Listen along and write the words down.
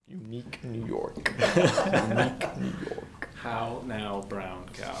New York. How now, brown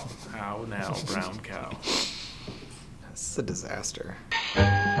cow? How now, brown cow? This is a disaster.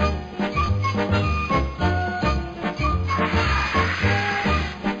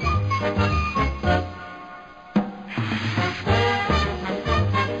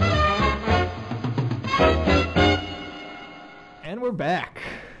 And we're back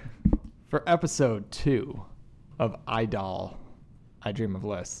for episode 2 of Idol, I Dream of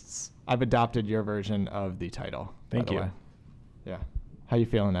Lists. I've adopted your version of the title. Thank by the you. way. Yeah. How you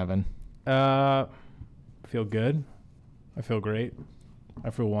feeling, Evan? Feel good. I feel great. I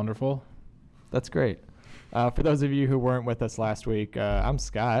feel wonderful. That's great. For those of you who weren't with us last week, I'm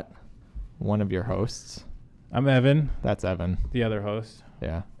Scott, one of your hosts. I'm Evan, That's Evan. the other host.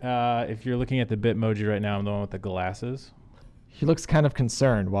 Yeah. If you're looking at the Bitmoji right now, I'm the one with the glasses. He looks kind of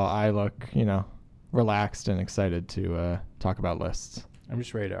concerned while I look, relaxed and excited to talk about lists. I'm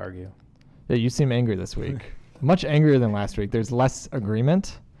just ready to argue. Yeah, you seem angry this week. Much angrier than last week. There's less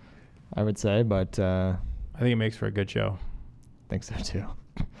agreement, I would say, but I think it makes for a good show. I think so too.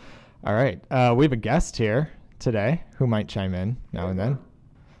 All right. We have a guest here today who might chime in now and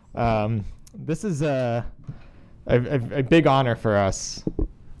then. This is a big honor for us,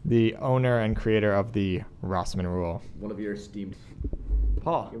 the owner and creator of the Rossman Rule. One of your esteemed.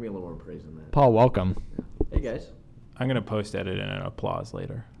 Paul. Give me a little more praise than that. Paul, welcome. Hey, guys. I'm going to post edit and an applause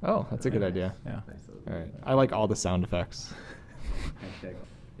later. Oh, that's a good idea. Yeah. Nice. All right. I like all the sound effects. Hashtag.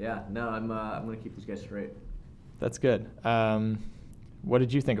 Yeah, no, I'm going to keep these guys straight. That's good. What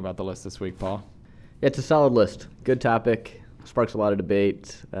did you think about the list this week, Paul? It's a solid list. Good topic. Sparks a lot of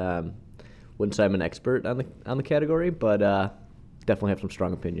debate. Wouldn't say I'm an expert on the category, but definitely have some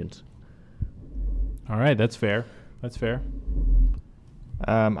strong opinions. All right. That's fair. That's fair.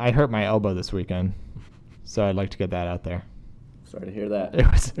 I hurt my elbow this weekend, so I'd like to get that out there. Sorry to hear that.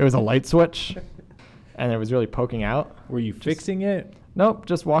 It was a light switch, and it was really poking out. Were you fixing it? Nope,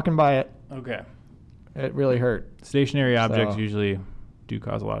 just walking by it. Okay. It really hurt. Stationary objects So- usually do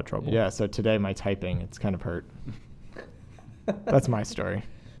cause a lot of trouble. Yeah, so today my typing, it's kind of hurt. That's my story.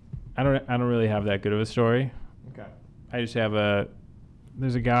 I don't really have that good of a story. Okay. I just have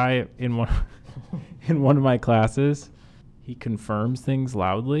there's a guy in one in one of my classes. He confirms things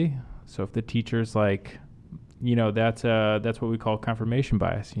loudly. So if the teacher's like, that's what we call confirmation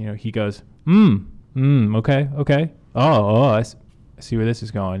bias. He goes, okay. I see where this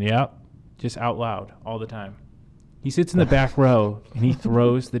is going. Yep. Just out loud all the time. He sits in the back row and he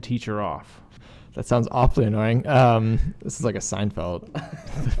throws the teacher off. That sounds awfully annoying. This is like a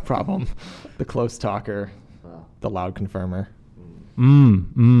Seinfeld problem. The close talker, the loud confirmer.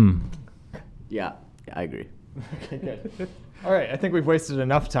 Yeah, I agree. Okay, good. All right, I think we've wasted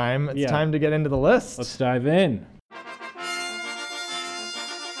enough time. It's Yeah. time to get into the list. Let's dive in.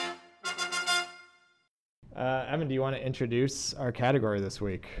 Evan, do you want to introduce our category this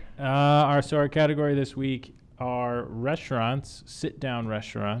week? Our category this week are restaurants, sit-down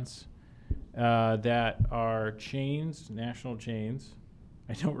restaurants that are chains, national chains.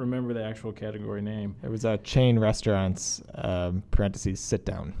 I don't remember the actual category name. It was chain restaurants, parentheses, sit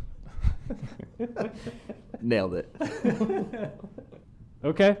down. Nailed it.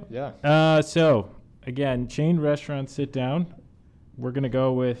 Okay. Yeah. So again, chain restaurants, sit down. We're gonna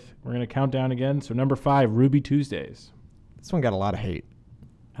count down again. So number 5, Ruby Tuesdays. This one got a lot of hate,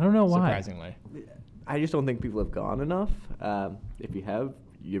 I don't know why. surprisingly. I just don't think people have gone enough. If you have,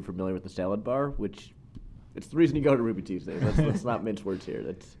 you're familiar with the salad bar, which it's the reason you go to Ruby Tuesday. Let's not mince words here.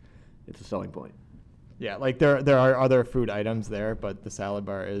 It's a selling point. Yeah, like there are other food items there, but the salad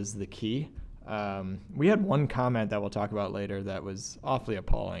bar is the key. We had one comment that we'll talk about later that was awfully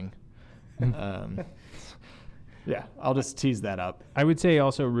appalling. Yeah, I'll just tease that up. I would say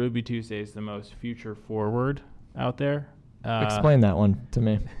also Ruby Tuesday is the most future forward out there. Explain that one to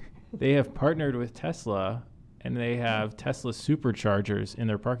me. They have partnered with Tesla, and they have Tesla superchargers in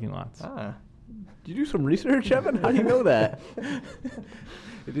their parking lots. Ah, Did you do some research, Evan? How do you know that?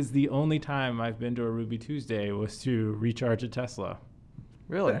 It is the only time I've been to a Ruby Tuesday was to recharge a Tesla.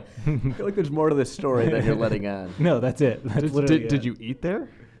 really? I feel like there's more to this story than you're letting on. No, that's it. That's literally Did it. you eat there?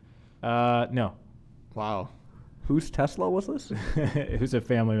 No. Wow. Whose Tesla was this? It was a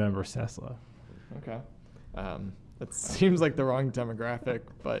family member's Tesla. Okay. It seems like the wrong demographic,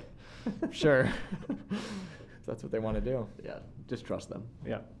 but sure. If that's what they want to do. Yeah, just trust them.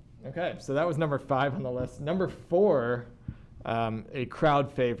 Yeah. Okay, so that was number 5 on the list. Number 4, a crowd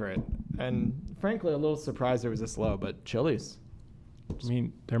favorite, and frankly, a little surprised it was this low, but Chili's, I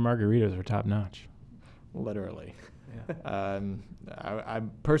mean, their margaritas are top notch. literally. Yeah. I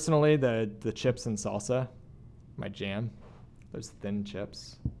personally, the chips and salsa, my jam. Those thin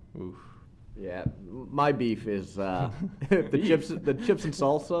chips. Oof. Yeah, my beef is the chips and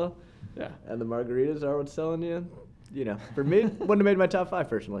salsa, Yeah. and the margaritas are what's selling you. You know, for me, wouldn't have made my top 5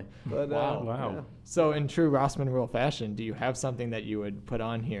 personally. But, Wow. So in true Rossman rule fashion, do you have something that you would put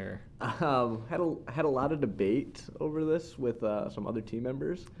on here? Had a lot of debate over this with some other team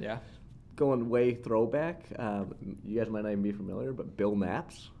members. Yeah. Going way throwback. You guys might not even be familiar, but Bill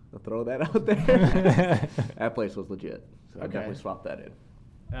Knapp's. I'll throw that out there. That place was legit. So I Okay. definitely swapped that in.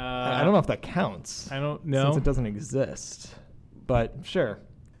 I don't know if that counts. I don't know. Since it doesn't exist. But sure.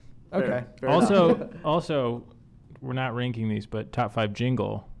 Okay. Fair enough. Also, we're not ranking these, but top 5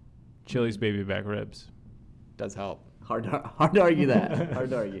 jingle, Chili's baby back ribs. Does help. hard to argue that. Hard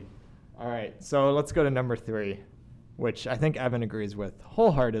to argue. All right. So let's go to number 3, which I think Evan agrees with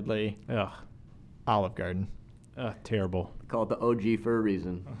wholeheartedly. Ugh, Olive Garden. terrible. Call it the OG for a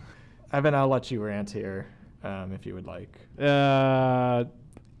reason. Evan, I'll let you rant here if you would like.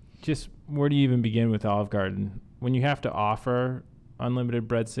 Just where do you even begin with Olive Garden? When you have to offer unlimited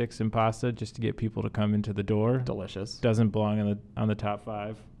breadsticks and pasta just to get people to come into the door, Delicious. doesn't belong on the top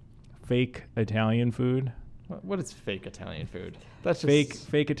 5. Fake Italian food. What is fake Italian food? That's just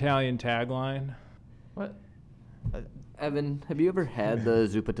Fake Italian tagline. What? Evan, have you ever had the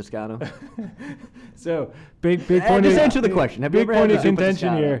Zuppa Toscano? So big Just point. answer the question. Have you Big ever had point the of Zuppa contention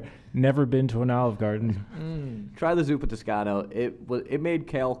Toscano? here. Never been to an Olive Garden. Try the Zuppa Toscano. It made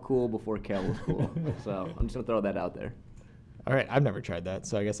Cal cool before Cal was cool. So I'm just gonna throw that out there. All right, I've never tried that,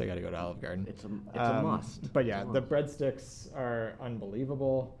 so I guess I got to go to Olive Garden. It's a must. But yeah, It's a the must. breadsticks are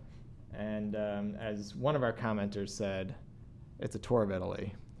unbelievable, and as one of our commenters said, it's a tour of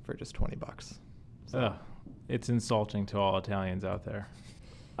Italy for just $20. Ugh, it's insulting to all Italians out there.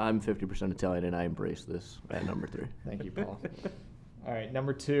 I'm 50% Italian, and I embrace this at number 3. Thank you, Paul. All right,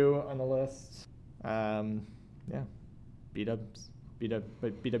 number 2 on the list. Yeah,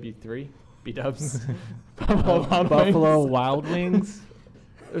 BW3, B-dubs. Buffalo Wild Wings.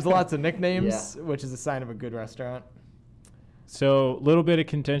 There's lots of nicknames, which is a sign of a good restaurant. So, a little bit of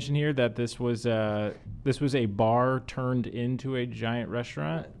contention here that this was a bar turned into a giant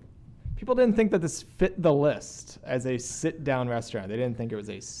restaurant. People didn't think that this fit the list as a sit-down restaurant. They didn't think it was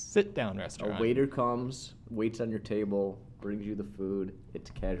a sit-down restaurant. A waiter comes, waits on your table, brings you the food.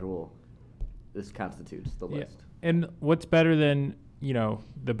 It's casual. This constitutes the list. And what's better than,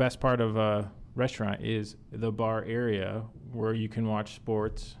 the best part of a restaurant is the bar area where you can watch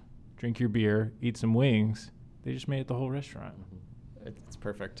sports, drink your beer, eat some wings. They just made it the whole restaurant. It's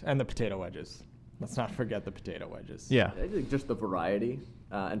perfect. And the potato wedges. Let's not forget the potato wedges. Yeah. I think just the variety.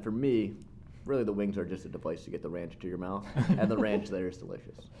 And for me, really the wings are just a device to get the ranch to your mouth. And the ranch there is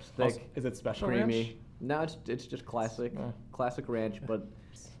delicious. It's Also, thick, is it special creamy. ranch? No, it's just classic ranch, but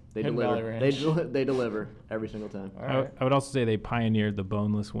they Hidden deliver. Valley They, Ranch. they deliver every single time. All right. I would also say they pioneered the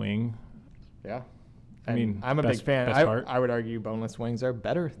boneless wing. Yeah. I mean, I'm a best- big fan. best part. I would argue boneless wings are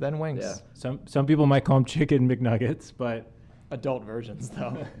better than wings. Yeah. Some people might call them chicken McNuggets, but Adult versions,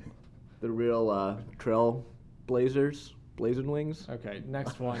 though. The real trail blazers, blazing wings. Okay,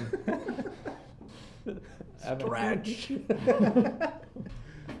 next one. Stretch.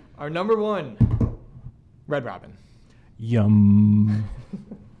 Our number 1, Red Robin. yum.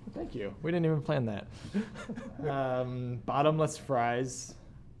 Thank you. We didn't even plan that. Bottomless fries,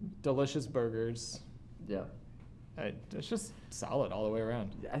 delicious burgers. Yeah. It's just solid all the way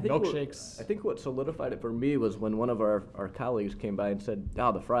around. I think Milkshakes. I think what solidified it for me was when one of our colleagues came by and said,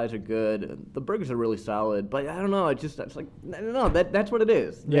 "Oh, the fries are good, and the burgers are really solid." But I don't know. It's like no, that's what it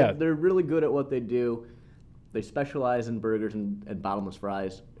is. Yeah. They're really good at what they do. They specialize in burgers and bottomless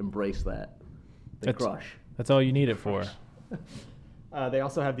fries. Embrace that. They crush. That's all you need it for. They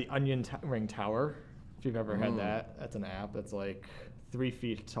also have the Onion Ring Tower. If you've ever had that, that's an app that's like 3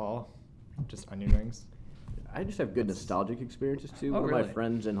 feet tall, just onion rings. I just have good nostalgic experiences too. Oh, One of really? my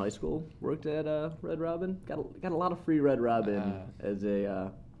friends in high school worked at Red Robin. Got a lot of free Red Robin as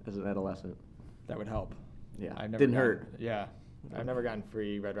an adolescent. That would help. Yeah, I've never didn't gotten- hurt. Yeah, I've never gotten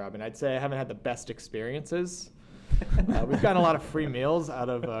free Red Robin. I'd say I haven't had the best experiences. We've gotten a lot of free meals out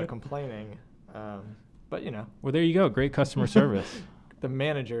of complaining, but Well, there you go. Great customer service. the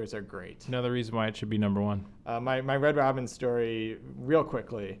managers are great. Another reason why it should be number 1. My Red Robin story, real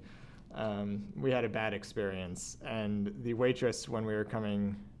quickly. We had a bad experience, and the waitress, when we were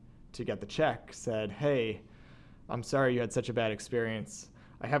coming to get the check, said, "Hey, I'm sorry you had such a bad experience.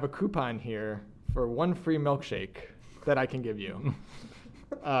 I have a coupon here for 1 free milkshake that I can give you."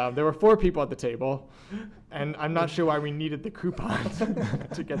 There were 4 people at the table, and I'm not sure why we needed the coupon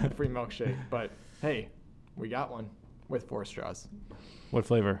to get the free milkshake, but hey, we got one with 4 straws. What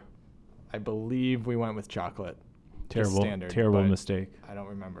flavor? I believe we went with chocolate. Terrible but mistake. I don't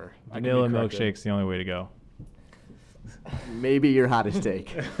remember. I can be Vanilla corrected. milkshake's the only way to go. Maybe your hottest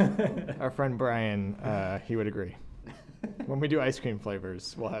take. Our friend Brian, he would agree. When we do ice cream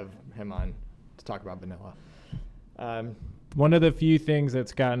flavors, we'll have him on to talk about vanilla. One of the few things that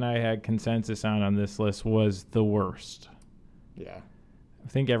Scott and I had consensus on this list was the worst. Yeah. I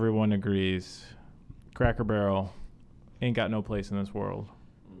think everyone agrees. Cracker Barrel ain't got no place in this world.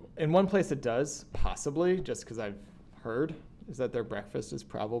 In one place it does, possibly, just because I've heard, is that their breakfast is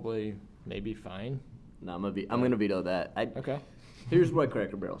probably maybe fine. No, I'm gonna veto that. Okay. Here's why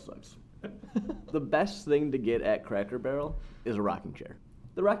Cracker Barrel sucks. The best thing to get at Cracker Barrel is a rocking chair.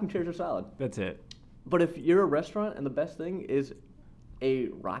 The rocking chairs are solid. That's it. But if you're a restaurant and the best thing is a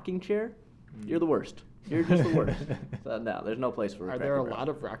rocking chair, you're the worst. You're just the worst. So no, there's no place for a Are Cracker there a Barrel. lot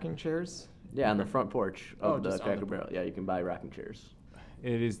of rocking chairs? Yeah, on the front porch of the just on Cracker the Barrel. Yeah, you can buy rocking chairs.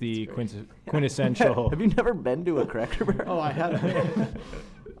 It is the That's great. quintessential. Have you never been to a Cracker Barrel? Oh, I haven't.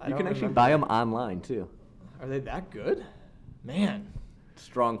 I You don't can actually remember. buy them online too. Are they that good? Man.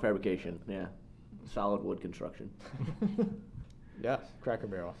 Strong fabrication. Yeah, solid wood construction. Yeah, Cracker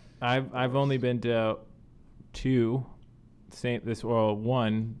Barrel. I've only been to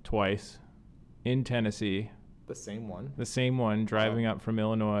one twice in Tennessee. The same one. The same one, driving up from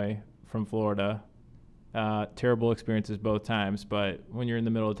Illinois, from Florida. Terrible experiences both times, but when you're in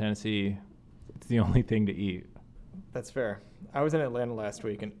the middle of Tennessee, it's the only thing to eat. That's fair. I was in Atlanta last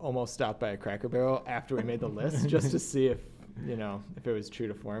week and almost stopped by a Cracker Barrel after we made the list just to see if it was true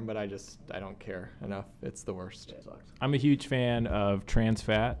to form, but I don't care enough. It's the worst. It sucks. I'm a huge fan of trans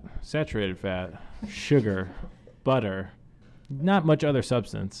fat, saturated fat, sugar, butter, not much other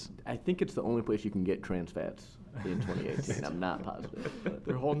substance. I think it's the only place you can get trans fats in 2018. I'm not positive. but-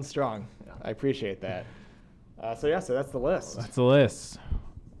 They're holding strong. Yeah. I appreciate that. So that's the list. That's the list.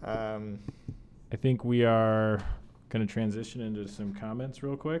 Um, I think we are going to transition into some comments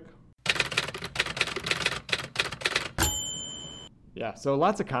real quick. Yeah, so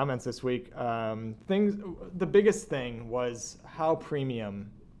lots of comments this week. The biggest thing was how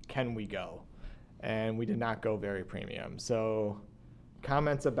premium can we go? And we did not go very premium. So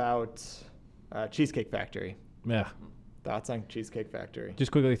comments about Cheesecake Factory. Yeah. Thoughts on Cheesecake Factory?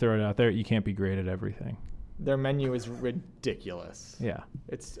 Just quickly throw it out there. You can't be great at everything. Their menu is ridiculous. Yeah.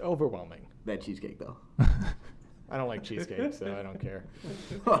 It's overwhelming. Bad cheesecake though. I don't like cheesecake, so I don't care.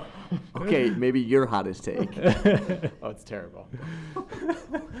 Okay, maybe your hottest take. Oh, it's terrible.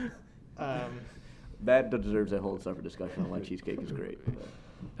 That deserves a whole separate discussion on why cheesecake is great.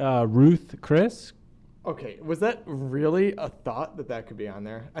 Ruth Chris. Okay, was that really a thought that could be on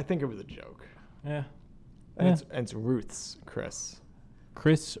there? I think it was a joke. Yeah. And Yeah. it's Ruth's Chris.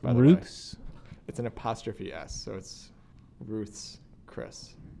 Chris By the way. Ruth's. It's an apostrophe S, so it's Ruth's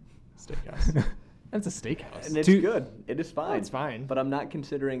Chris Steakhouse. And it's a steakhouse. And it's Two- good. It is fine. it's fine. But I'm not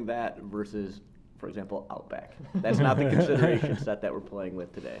considering that versus, for example, Outback. That's not the consideration set that we're playing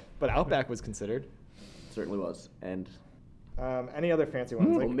with today. But Outback was considered. Certainly was. And Any other fancy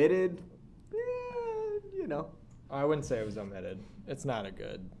ones? Like, omitted, I wouldn't say it was omitted. It's not a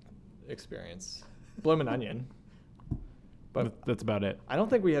good experience. Bloomin' Onion. But That's about it. I don't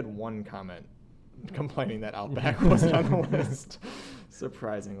think we had one comment complaining that Outback wasn't on the list.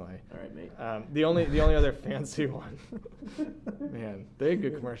 Surprisingly. All right, mate. The only other fancy one. Man, they had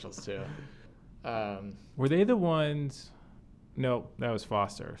good commercials too. Were they the ones? No, that was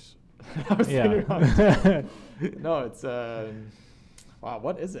Foster's. I was Yeah. thinking about it. No, it's wow.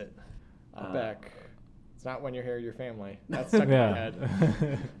 What is it? Outback. It's not When You're Here, Your Family. That's stuck in my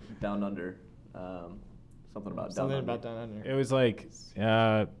head. Down Under. Something about Something Down Under. about Down Under. It was like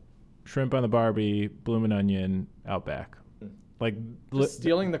shrimp on the Barbie, Bloomin' Onion, Outback. Like Just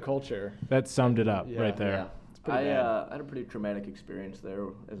stealing the culture. that summed it up Yeah. right there. Yeah. pretty I bad. had a pretty traumatic experience there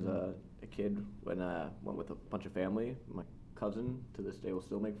as a kid when I went with a bunch of family. My cousin, to this day, will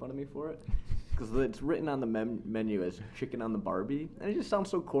still make fun of me for it. Because it's written on the menu as chicken on the Barbie. And it just sounds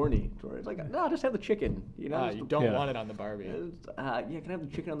so corny. It's like, no, just have the chicken. You just- don't Yeah. want it on the Barbie. yeah, can I have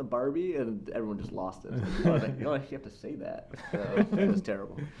the chicken on the Barbie? And everyone just lost it. It's like, you don't actually have to say that. So it was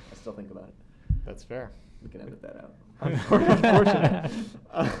terrible. I still think about it. That's fair. We can edit that out. Unfortunate.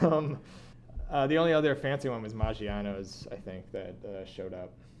 The only other fancy one was Maggiano's, I think, that showed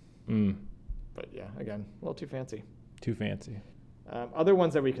up. But yeah, again, a little too fancy. Too fancy. Other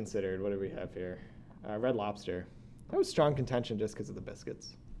ones that we considered, what do we have here? Red Lobster. That was strong contention just because of the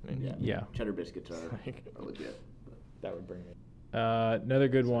biscuits. I mean, Yeah. Cheddar biscuits are Like- legit. that would bring me. Another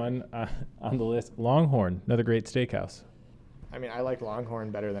good one on the list. Longhorn, another great steakhouse. I mean, I like Longhorn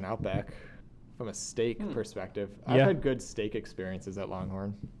better than Outback from a steak perspective. I've Yeah. had good steak experiences at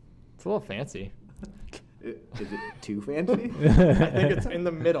Longhorn. It's a little fancy. Is it too fancy? I think it's in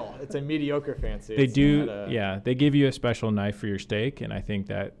the middle. It's a mediocre fancy. They It's do, not a- yeah. They give you a special knife for your steak, and I think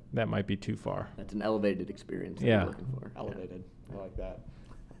that might be too far. That's an elevated experience that Yeah. you're looking for. Elevated. I like that.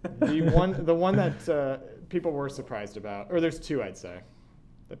 The one that people were surprised about, or there's two I'd say,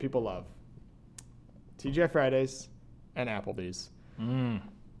 that people love. TGI Fridays and Applebee's.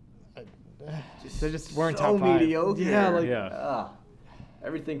 They just weren't so top five. mediocre. Yeah, like Yeah.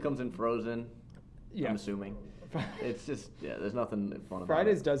 Everything comes in frozen. yeah. I'm assuming. It's just there's nothing fun about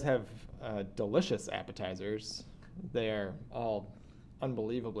Fridays it. does have delicious appetizers. They are all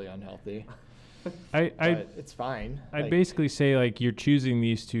unbelievably unhealthy. I But it's fine. I'd Like, basically say like you're choosing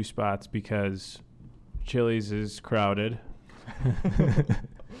these two spots because Chili's is crowded.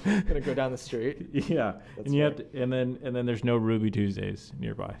 gonna go down the street. Yeah, That's and you have fair. to, and then there's no Ruby Tuesdays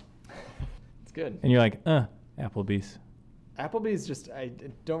nearby, It's good. and you're like, Applebee's. Applebee's just I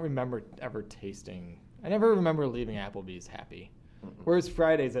don't remember ever tasting. I never remember leaving Applebee's happy. Whereas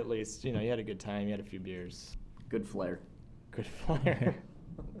Fridays, at least, you had a good time. You had a few beers. Good flair. Good flair.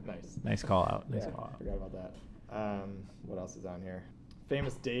 Nice. Nice call out. Nice Yeah, call out. forgot about that. What else is on here?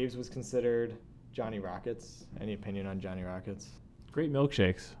 Famous Dave's was considered. Johnny Rockets. Any opinion on Johnny Rockets? Great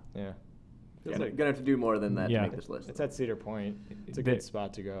milkshakes. Yeah. You're Feels like gonna have to do more than that Yeah. to make this list. it's at Cedar Point. It's a They- good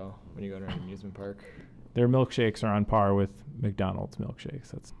spot to go when you go to an amusement park. Their milkshakes are on par with McDonald's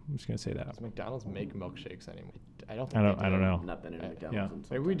milkshakes. I'm just gonna say that. Does McDonald's make milkshakes anymore? I don't. I Think don't. they I don't do. know. Not been in Yeah. McDonald's. Yeah. in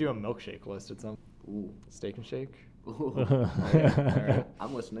some Maybe we do a time. milkshake list at some Ooh. steak and shake. Ooh. Alright.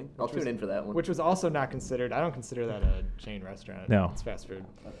 I'm listening. I'll Which tune was- in for that one. Which was also not considered. I don't consider that a chain restaurant. No. It's fast food,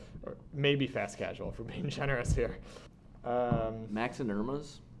 or maybe fast casual for being generous here. Max and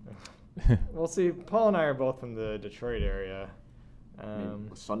Irma's. We'll see. Paul and I are both from the Detroit area. I mean,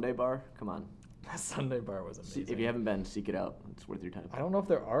 Sunday bar. Come on. Sunday bar was amazing. If you haven't been, seek it out. It's worth your time. I don't know if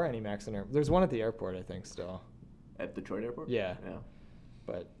there are any Max and There's one at the airport, I think, still. At Detroit Airport. Yeah. Yeah.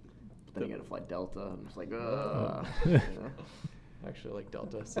 But But then you got to fly Delta. I'm just like, Uh. you know? I actually like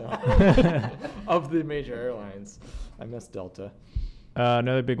Delta. So of the major airlines, I miss Delta.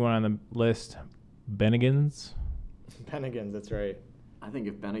 Another big one on the list, Bennigan's. Bennigan's, that's right. I think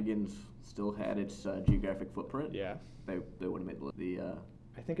if Bennigan's still had its geographic footprint, Yeah. they would have made the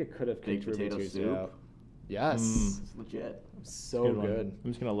I think it could have baked kicked Ruby potato Tuesday soup. out. Yes. It's legit. So Good one. good. I'm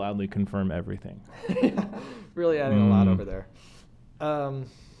just gonna loudly confirm everything. Really adding a lot Mm. over there.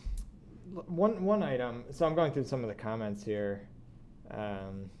 One item. So I'm going through some of the comments here.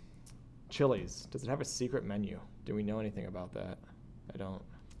 Chili's. Does it have a secret menu? Do we know anything about that? I don't.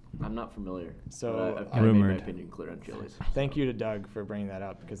 I'm not familiar. So, but I've kinda made my Rumored. opinion clear on Chili's. Thank you to Doug for bringing that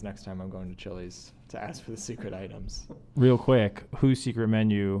up because next time I'm going to Chili's to ask for the secret items. Real quick, whose secret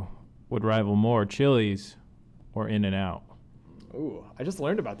menu would rival more, Chili's or In-N-Out? Ooh, I just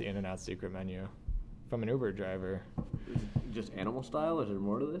learned about the In-N-Out secret menu from an Uber driver. Is it just animal style? Is there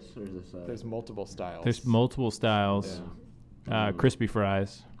more to this, or is this? There's multiple styles. There's multiple styles. Yeah. Crispy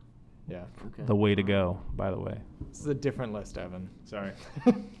fries, Yeah. Okay. the way to go, by the way. This is a different list, Evan. Sorry.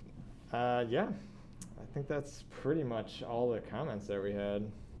 Yeah. I think that's pretty much all the comments that we had.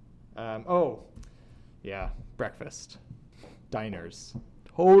 Yeah, breakfast. Diners.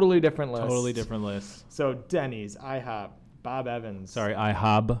 Totally different list. Totally different list. So Denny's, IHOP, Bob Evans. Sorry,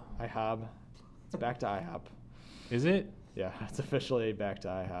 IHOB. IHOB. It's back to IHOP. Is it? Yeah, it's officially back to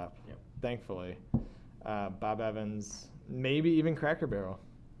IHOP. Yep. Thankfully. Bob Evans, maybe even Cracker Barrel.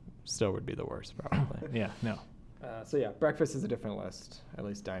 Still would be the worst, probably. Yeah, no. So yeah, breakfast is a different list, at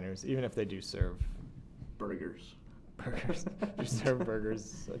least diners, even if they do serve Burgers. burgers. You serve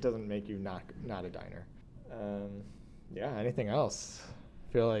burgers, it doesn't make you not a diner. Yeah, anything else?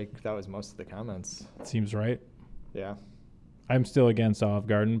 I feel like that was most of the comments. Seems right. Yeah, I'm still against Olive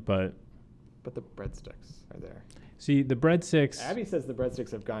Garden, but but the breadsticks are there. see, the breadsticks. Abby says the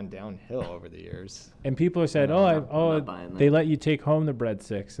breadsticks have gone downhill over the years. And people have said, No, I'm not buying they that. let you take home the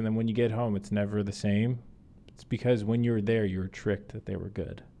breadsticks, and then when you get home, it's never the same. It's because when you were there, you were tricked that they were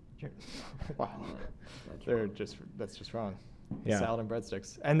good. Wow, That's that's just wrong. Yeah. Salad and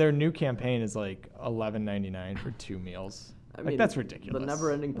breadsticks, and their new campaign is like $11.99 for 2 meals. I Like, mean, that's ridiculous. The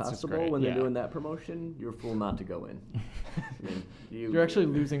never-ending That's just possible great. when they're Yeah. doing that promotion, you're a fool not to go in. I mean, You're actually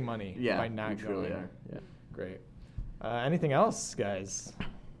losing money Yeah, by not you truly going. are. Yeah. Great. Anything else, guys?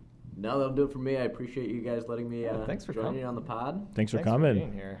 No, that'll do it for me. I appreciate you guys letting me Thanks for join coming. you on the pod. Thanks for Being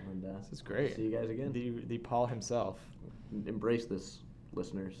coming. here. And, This is great. See you guys again. The Paul himself. Embrace this,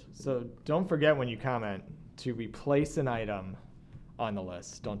 listeners. So don't forget when you comment to replace an item on the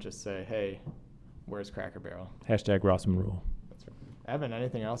list. Don't just say, "Hey, where's Cracker Barrel?" Hashtag Rossman Rule. That's right. Evan,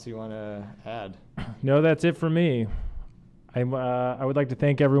 anything else you want to add? No, that's it for me. I would like to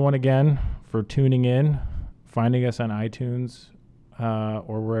thank everyone again for tuning in finding us on iTunes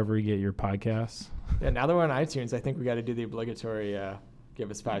or wherever you get your podcasts. Yeah, now that we're on iTunes, I think we got to do the obligatory give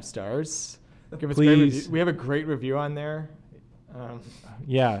us 5 stars. Give us Please. great review. We have a great review on there.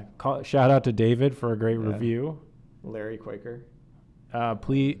 Yeah, shout out to David for a great review. Larry Quaker.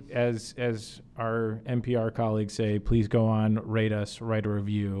 Please, as our NPR colleagues say, please go on, rate us, write a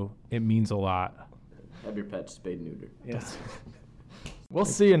review. It means a lot. Have your pets spayed and neutered. Yes. We'll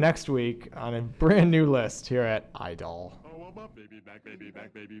see you next week on a brand new list here at Idol.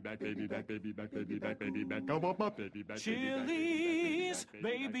 Chili's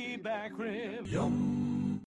baby back rib. Yum.